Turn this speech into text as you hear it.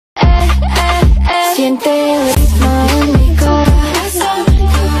Siente el ritmo en mi corazón.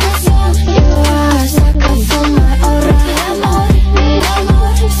 Yo saca fuma, ahorra mi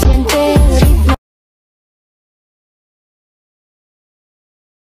amor. Siente el ritmo.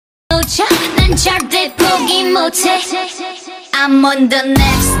 난 절대 포기 못해. I'm on the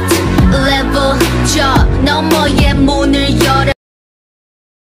next level. 저 너머의 문을 열어.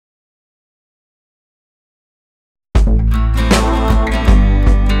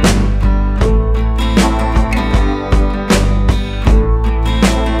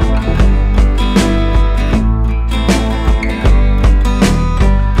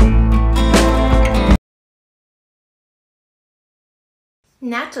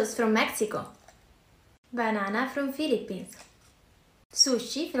 Nachos from Mexico, banana from Philippines,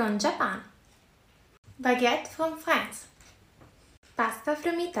 sushi from Japan, baguette from France, pasta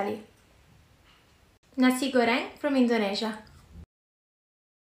from Italy, nasi goreng from Indonesia.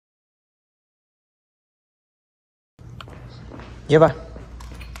 Lleva.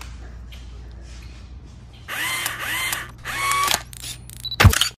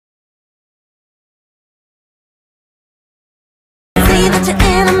 That your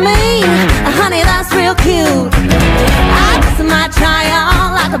enemy, honey, that's real cute. I just might try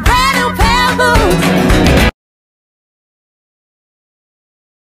on like a brand new pair of boots.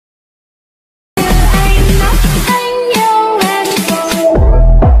 Ain't nothing you're ready for.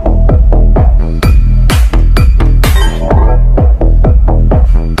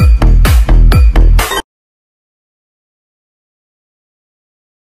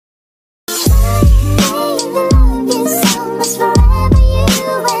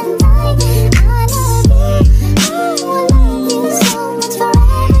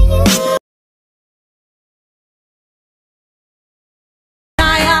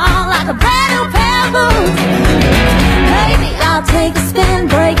 A brand new pair of boots. Maybe I'll take a spin,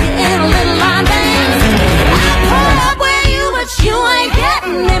 break it in a little line dance. I'll pull up where you, but you ain't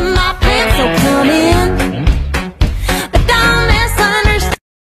getting in my pants. So come in, but don't misunderstand.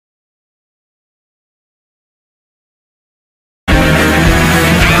 I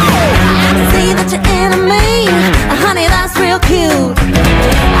see that your enemy, honey, that's real cute.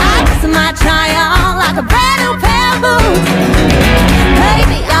 I just might try on like a brand new pair of boots.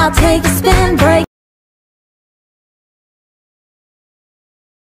 Maybe I'll take a spin, break.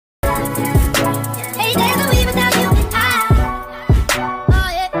 Hey, there's no we without you and I. Oh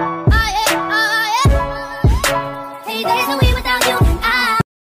yeah, oh yeah, oh yeah. Hey, there's no we without you and I.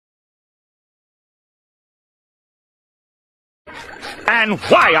 And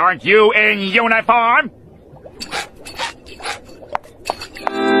why aren't you in uniform?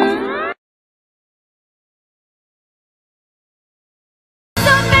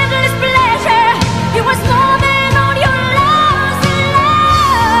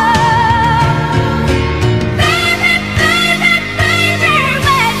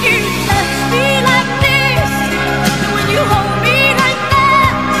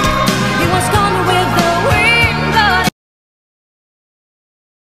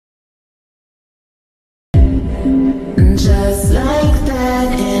 Just like that,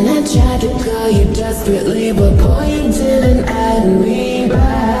 and I tried to call you desperately, but boy, you didn't add me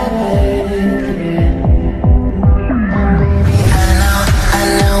back. I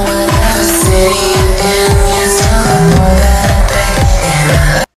know whatever city you're in, you're still more than a big.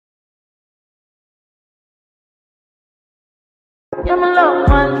 You're my love,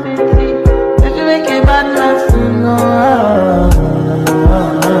 150. If you make a bad man, no.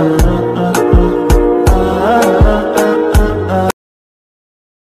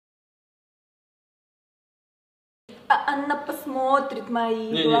 Она посмотрит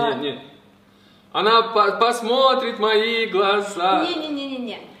мои глаза. Не. Она посмотрит мои глаза.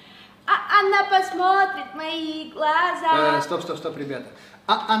 Не. Она посмотрит мои глаза. Стоп, ребята.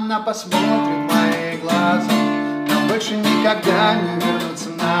 Она посмотрит мои глаза. Нам больше никогда не вернуться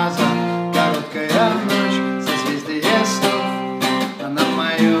назад. Короткая ночь, созвездие снов. Она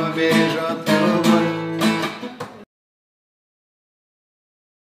мою бережет любовь.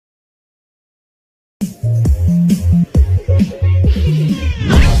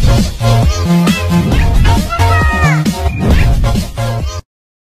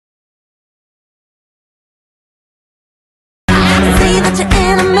 That your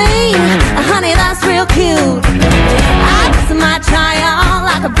enemy, honey, that's real cute. I just might try on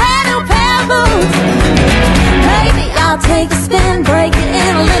like a brand new pair of boots.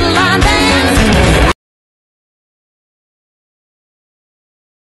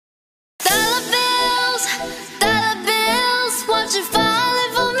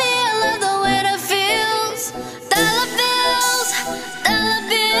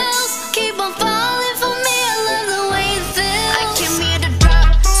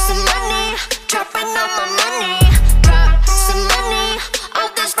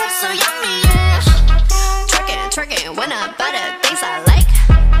 Twerking when I butter things I like.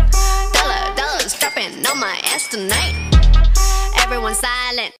 Dollars dropping on my ass tonight. Everyone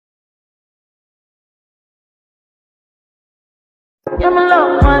silent. You're my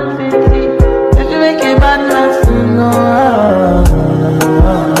love 150. If you make a bad man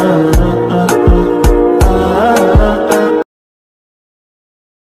sing,3,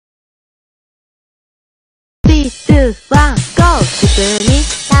 2, 1, GO! 普通に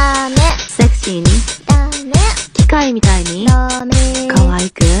ダメ、セクシーにダメ、機械みたいにダメ、可愛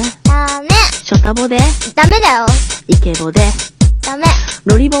くダメ、ショタボでダメだよ、イケボでダメ、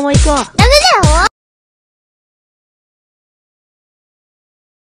ロリボも行こうダメだよ。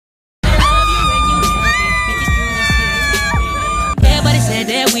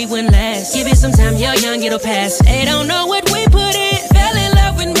That we wouldn't last. Give it some time, you're young, it'll pass. They don't know what we put in. Fell in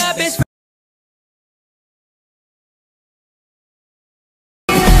love with my best friend.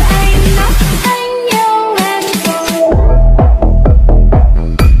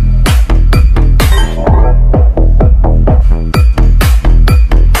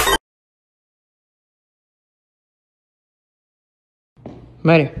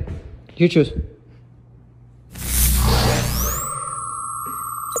 Mary, you choose.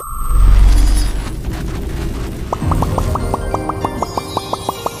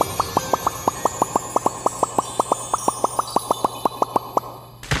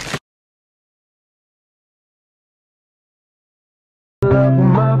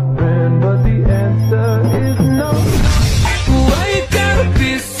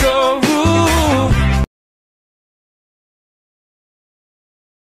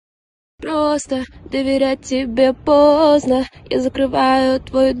 Просто доверять тебе поздно. Я закрываю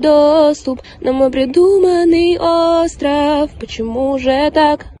твой доступ на мой придуманный остров. Почему же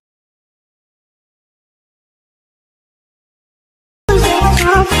так?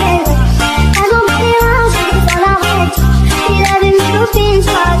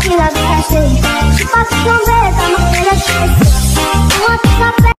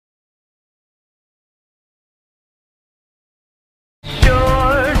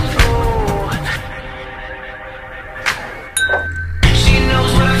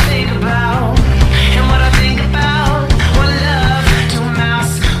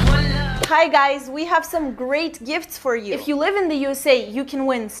 Hi guys, we have some great gifts for you. If you live in the USA, you can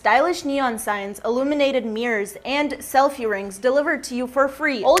win stylish neon signs, illuminated mirrors, and selfie rings delivered to you for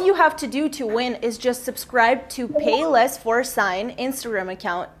free. All you have to do to win is just subscribe to Payless4Sign Instagram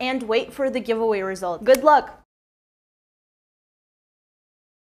account and wait for the giveaway result. Good luck!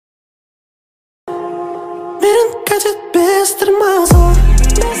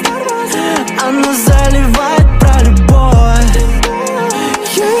 Она заливает про любовь.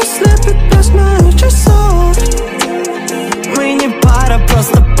 Ее слепит без моих часов. Мы не пара,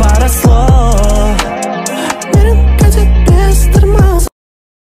 просто пара слов. Мирен катит без тормозов.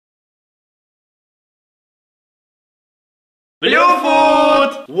 Blue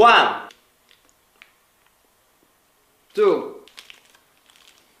food! 1, 2,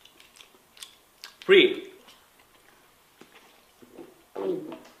 3,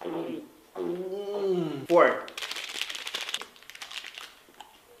 4,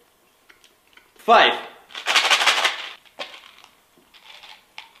 5,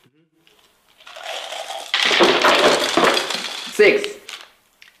 6,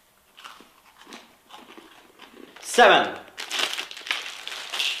 7,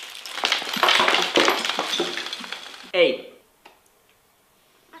 8,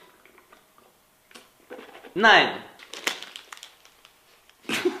 9,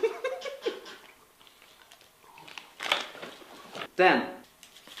 10,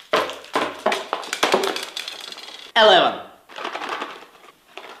 11.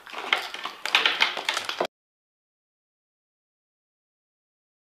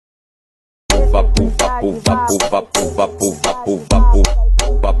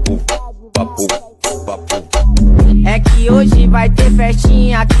 É que hoje vai ter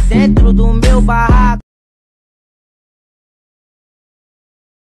festinha aqui dentro do meu barraco.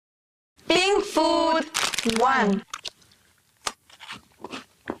 Pink food! 1,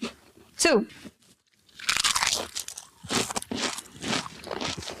 2,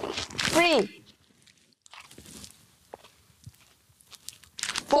 3,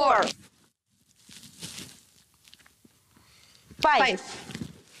 4, 5,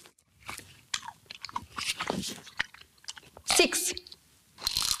 6,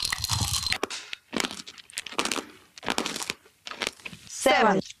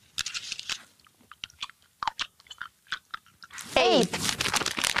 7, 8,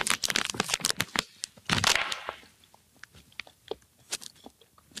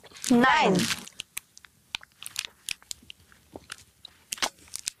 9,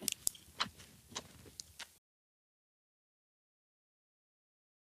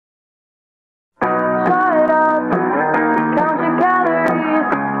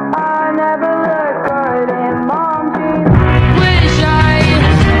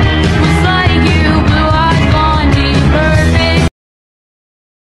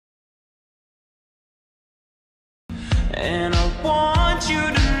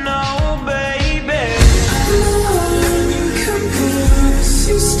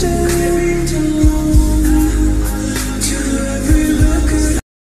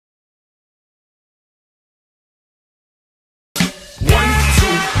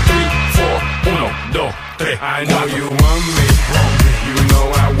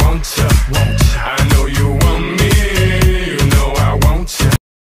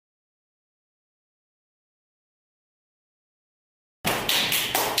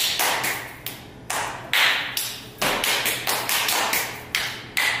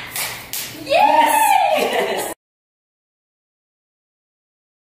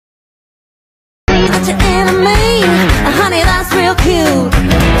 not your enemy. Honey, that's real cute.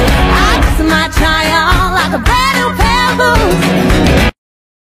 I guess I might try on like a brand new pair of boots.